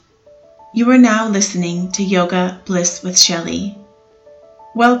You are now listening to Yoga Bliss with Shelley.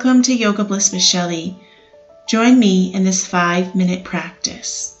 Welcome to Yoga Bliss with Shelley. Join me in this 5-minute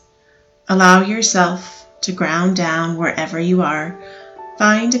practice. Allow yourself to ground down wherever you are.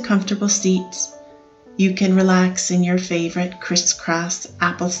 Find a comfortable seat. You can relax in your favorite crisscross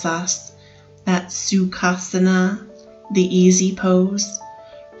applesauce, that Sukhasana, the easy pose.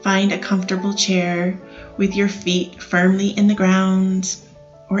 Find a comfortable chair with your feet firmly in the ground,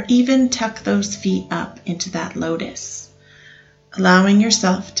 or even tuck those feet up into that lotus, allowing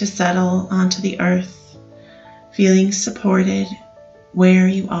yourself to settle onto the earth, feeling supported where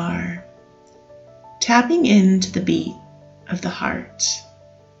you are, tapping into the beat of the heart,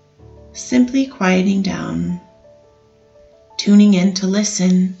 simply quieting down, tuning in to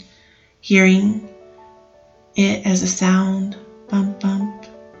listen, hearing it as a sound, bump, bump,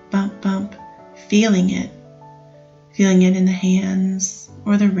 bump, bump, feeling it in the hands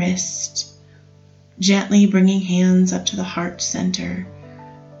or the wrist, gently bringing hands up to the heart center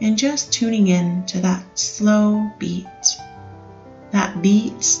and just tuning in to that slow beat, that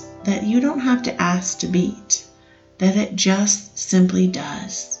beat that you don't have to ask to beat, that it just simply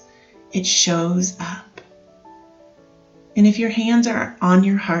does. It shows up. And if your hands are on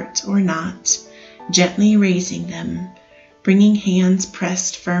your heart or not, gently raising them, bringing hands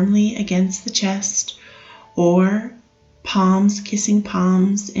pressed firmly against the chest, or palms kissing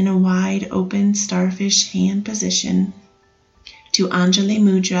palms in a wide open starfish hand position to Anjali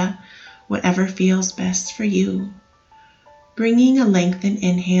Mudra, whatever feels best for you. Bringing a lengthened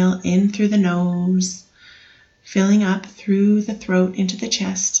inhale in through the nose, filling up through the throat into the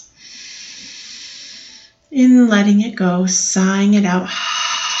chest, and letting it go, sighing it out,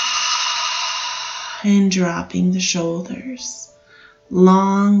 and dropping the shoulders.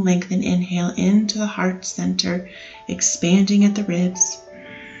 Long, lengthened inhale into the heart center, expanding at the ribs.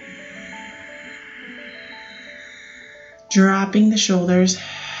 Dropping the shoulders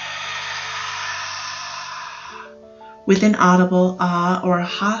with an audible ah or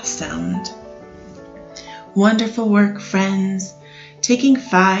ha sound. Wonderful work, friends. Taking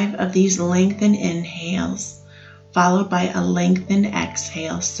 5 of these lengthened inhales, followed by a lengthened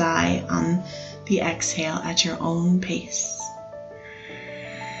exhale, sigh on the exhale at your own pace.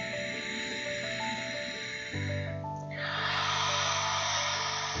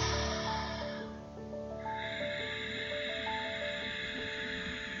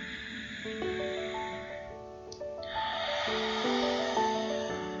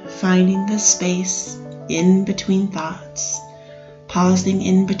 Finding the space in between thoughts, pausing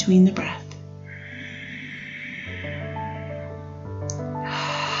in between the breath.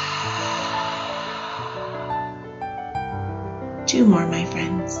 Two more, my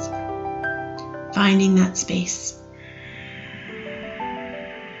friends. Finding that space.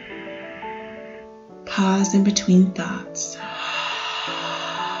 Pause in between thoughts.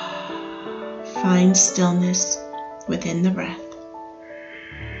 Find stillness within the breath.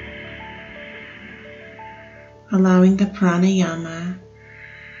 Allowing the pranayama,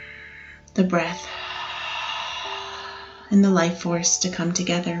 the breath, and the life force to come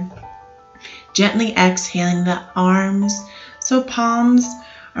together. Gently exhaling the arms so palms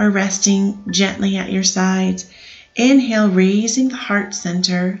are resting gently at your sides. Inhale, raising the heart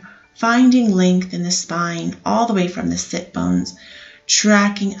center, finding length in the spine all the way from the sit bones,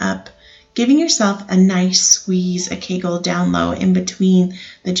 tracking up, giving yourself a nice squeeze, a kegel down low in between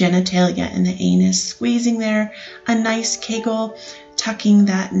the genitalia and the anus, squeezing there, a nice kegel, tucking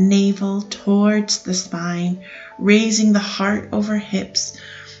that navel towards the spine, raising the heart over hips,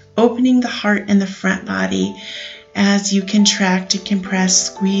 opening the heart and the front body as you contract to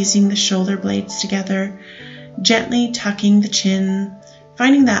compress, squeezing the shoulder blades together, gently tucking the chin,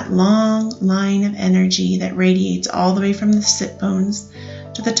 finding that long line of energy that radiates all the way from the sit bones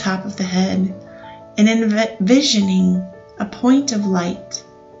to the top of the head, and envisioning a point of light,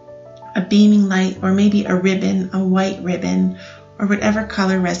 a beaming light, or maybe a ribbon, a white ribbon, or whatever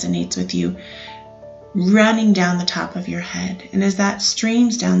color resonates with you, running down the top of your head. And as that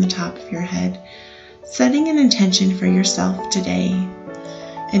streams down the top of your head, setting an intention for yourself today,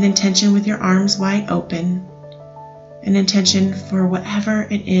 an intention with your arms wide open, an intention for whatever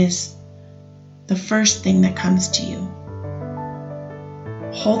it is, the first thing that comes to you.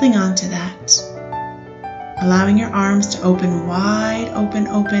 Holding on to that, allowing your arms to open wide, open,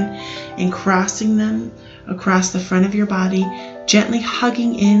 and crossing them across the front of your body, gently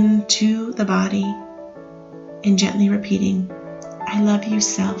hugging into the body, and gently repeating, I love you,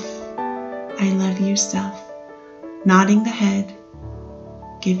 self. I love you, self. Nodding the head,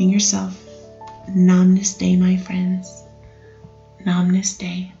 giving yourself Namaste, my friends.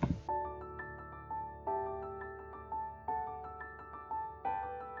 Namaste.